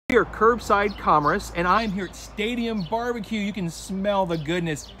Here at Curbside Commerce, and I'm here at Stadium Barbecue. You can smell the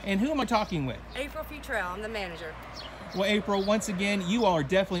goodness. And who am I talking with? April Futrell, I'm the manager. Well, April, once again, you all are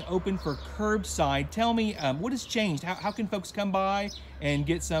definitely open for curbside. Tell me, what has changed? How can folks come by and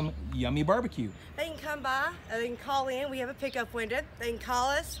get some yummy barbecue? They can come by, they can call in. We have a pickup window. They can call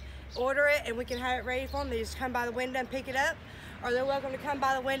us, order it, and we can have it ready for them. They just come by the window and pick it up. Or they're welcome to come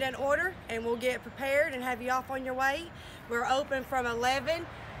by the window and order, and we'll get it prepared and have you off on your way. We're open from 11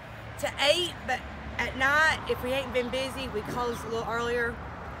 to 8, but at night, if we ain't been busy, we close a little earlier.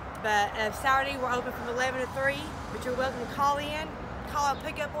 But Saturday, we're open from 11 to 3, but you're welcome to call in, call a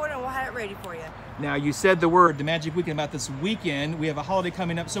pickup order, and we'll have it ready for you. Now, you said the word, the magic weekend, about this weekend. We have a holiday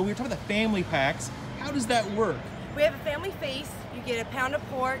coming up, so we were talking about the family packs. How does that work? We have a family feast. You get a pound of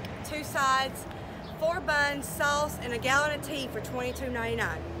pork, 2 sides, 4 buns, sauce, and a gallon of tea for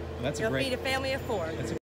 $22.99. That's You'll feed a family of 4.